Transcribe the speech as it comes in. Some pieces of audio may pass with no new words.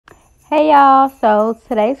Hey y'all, so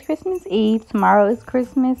today's Christmas Eve, tomorrow is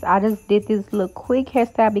Christmas. I just did this little quick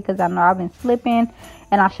hairstyle because I know I've been slipping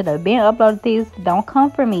and I should have been uploaded this. Don't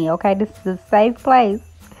come for me, okay? This is a safe place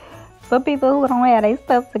for people who don't have their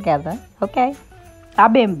stuff together, okay?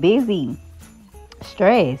 I've been busy,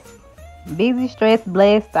 stressed,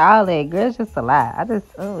 blessed, all that. Girl, it's just a lot.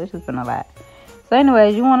 It's just been a lot. So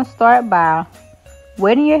anyways, you want to start by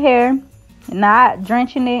wetting your hair, not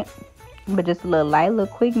drenching it, but just a little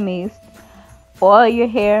quick mist. Oil your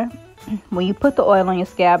hair. When you put the oil on your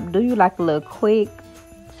scalp, do you like a little quick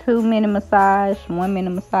 2-minute massage, 1-minute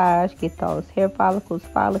massage? Get those hair follicles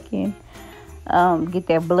frolicking. Get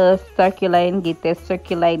that blood circulating, get that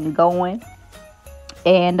circulating going.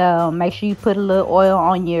 And make sure you put a little oil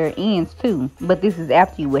on your ends too. But this is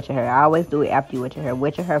after you wet your hair. I always do it after you wet your hair.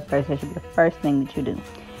 Wet your hair first. That should be the first thing that you do.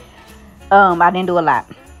 I didn't do a lot.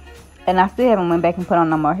 And I still haven't went back and put on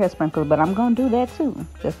no more hair sprinkles, but I'm going to do that too.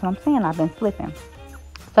 That's what I'm saying. I've been slipping.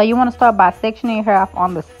 So you want to start by sectioning your hair off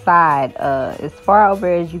on the side, as far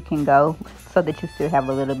over as you can go, so that you still have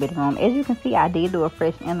a little bit of room. As you can see, I did do a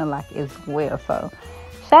fresh interlock as well. So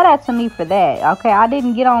shout out to me for that. Okay, I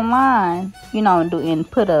didn't get online,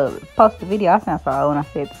 and post a video. I sound so old when I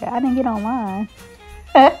said that. I didn't get online.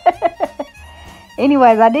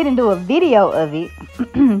 Anyways, I didn't do a video of it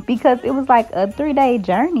because it was like a 3-day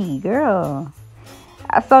journey, girl.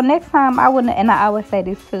 So next time I wouldn't, and I always say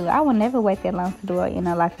this too, I would never wait that long to do an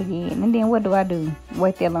interlock again. And then what do I do?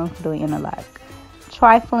 Wait that long to do an interlock.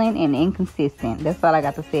 Trifling and inconsistent. That's all I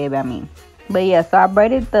got to say about me. But yeah, so I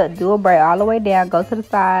braided do a braid all the way down, go to the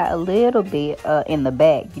side a little bit in the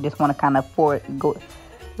back. You just want to kind of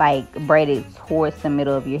braid it towards the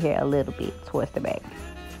middle of your hair a little bit towards the back.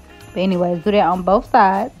 But anyways, do that on both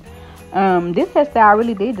sides. This hairstyle I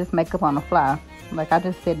really did just make up on the fly. Like I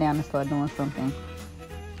just sit down and start doing something.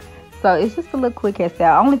 So it's just a little quick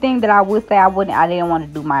hairstyle. Only thing that I would say I didn't want to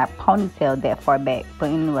do my ponytail that far back.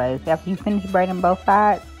 But anyways, after you finish braiding both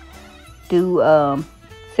sides, do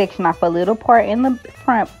section off a little part in the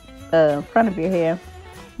front of your hair.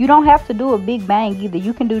 You don't have to do a big bang either.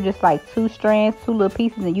 You can do just like 2 strands, 2 little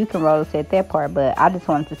pieces, and you can roll set that part. But I just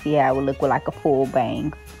wanted to see how it would look with like a full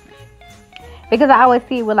bang. Because I always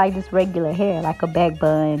see it with like just regular hair, like a back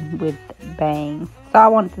bun with bangs. So I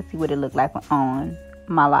wanted to see what it looked like on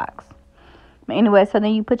my locks. But anyway, so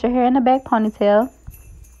then you put your hair in the back ponytail.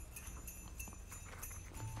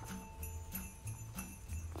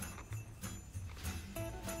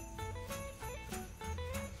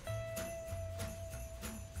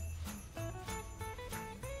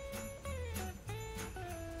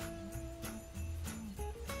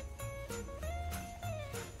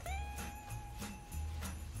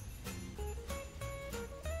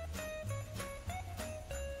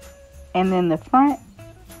 And then the front,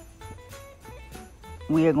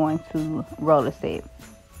 we are going to roller set.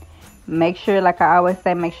 Make sure, like I always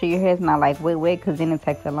say, make sure your hair is not like wet, because then it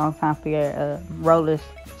takes a long time for your rollers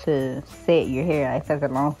to set your hair. It takes a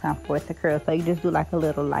long time for it to curl. So you just do like a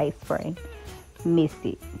little light spray. Mist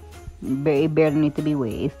it. It barely needs to be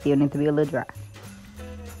wet. It still needs to be a little dry.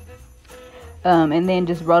 And then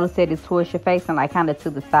just roller set it towards your face and like kind of to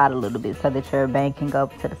the side a little bit so that your bang can go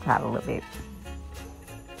up to the side a little bit.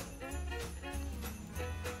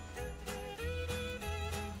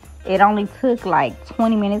 It only took like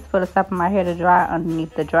 20 minutes for the top of my hair to dry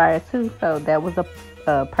underneath the dryer too. So that was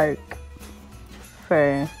a perk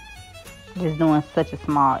for just doing such a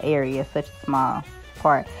small area, such a small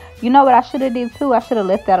part. You know what I should have did too? I should have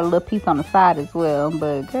left out a little piece on the side as well.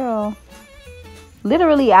 But girl,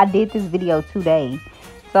 literally I did this video today.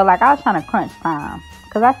 So like I was trying to crunch time.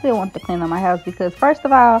 Because I still want to clean up my house. Because first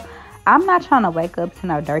of all, I'm not trying to wake up to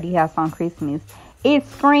no dirty house on Christmas. It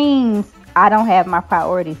screams I don't have my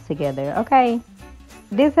priorities together, okay?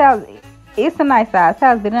 This house, it's a nice size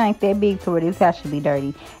house, but it ain't that big to where this house should be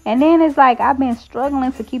dirty. And then it's like I've been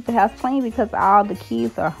struggling to keep the house clean because all the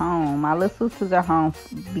kids are home. My little sisters are home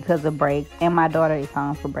because of break, and my daughter is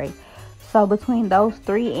home for break. So between those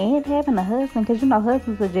 3 and having a husband, because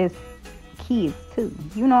husbands are just kids too.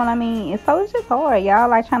 You know what I mean? And so it's just hard, y'all.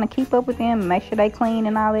 Like trying to keep up with them and make sure they clean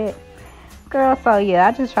and all that. Girl, so yeah,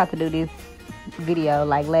 I just tried to do this video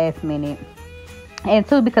like last minute, and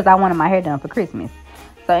 2 because I wanted my hair done for Christmas.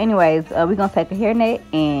 So anyways, we're gonna take a hairnet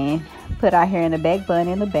and put our hair in the back bun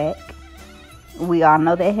in the back. We all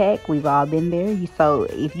know that hack. We've all been there. So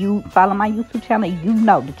if you follow my YouTube channel, you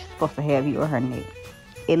know that you're supposed to have your hairnet,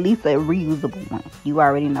 at least a reusable one. You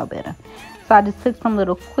already know better. So I just took some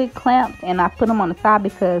little quick clamps and I put them on the side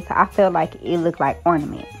because I felt like it looked like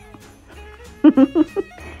ornaments.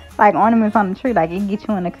 like ornaments on the tree. Like, it get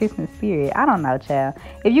you in the Christmas spirit. I don't know, child.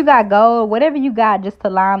 If you got gold, whatever you got just to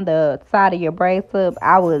line the side of your braids up,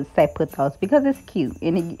 I would say put those because it's cute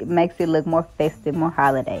and it makes it look more festive, more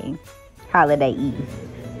holiday-y.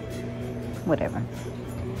 Whatever.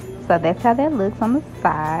 So that's how that looks on the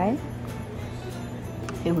side.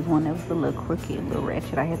 It was one that was a little crooked, a little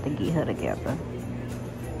ratchet. I had to get her together.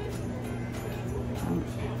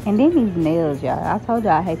 And then these nails, y'all. I told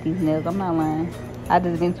y'all I hate these nails. I'm not lying. I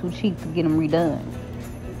just been too cheap to get them redone.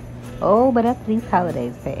 Oh, but after these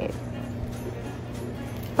holidays pass.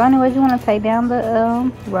 So anyways, you want to take down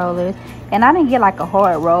the rollers. And I didn't get like a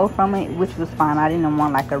hard roll from it, which was fine. I didn't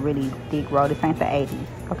want like a really thick roll. This ain't the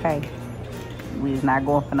 80s, okay? We was not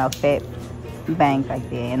going for no fat bangs like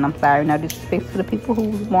that. And I'm sorry, no disrespect to the people who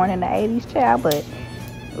was born in the 80s, child, but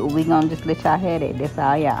we gonna just let y'all have it. That's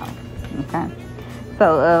all y'all, okay?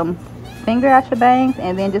 So finger out your bangs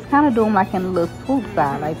and then just kind of do them like in a little swoop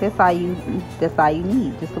style. Like that's all you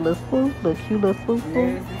need. Just a little swoop, little cute little swoop.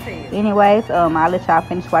 Anyways, I'll let y'all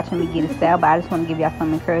finish watching me get it styled, but I just want to give y'all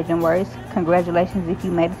some encouraging words. Congratulations if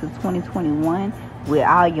you made it to 2021 with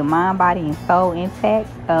all your mind, body, and soul intact.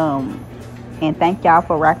 And thank y'all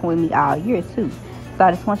for rocking with me all year too. So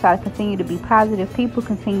I just want y'all to continue to be positive people,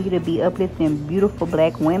 continue to be uplifting, beautiful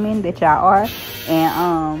black women that y'all are.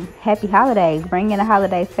 And happy holidays. Bring in the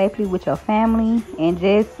holidays safely with your family. And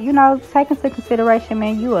just, you know, take into consideration,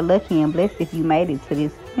 man, you are lucky and blessed if you made it to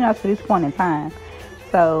this, you know, to this point in time.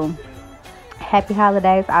 So happy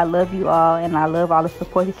holidays. I love you all, and I love all the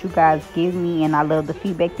support that you guys give me, and I love the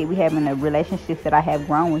feedback that we have in the relationships that I have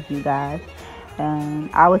grown with you guys.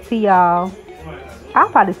 I will see y'all. I'll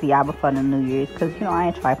probably see y'all before the New Year's because, you know, I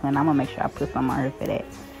ain't trifling. I'm going to make sure I put something on here for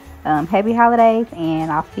that. Happy holidays,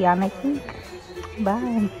 and I'll see y'all next week.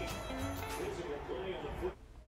 Bye.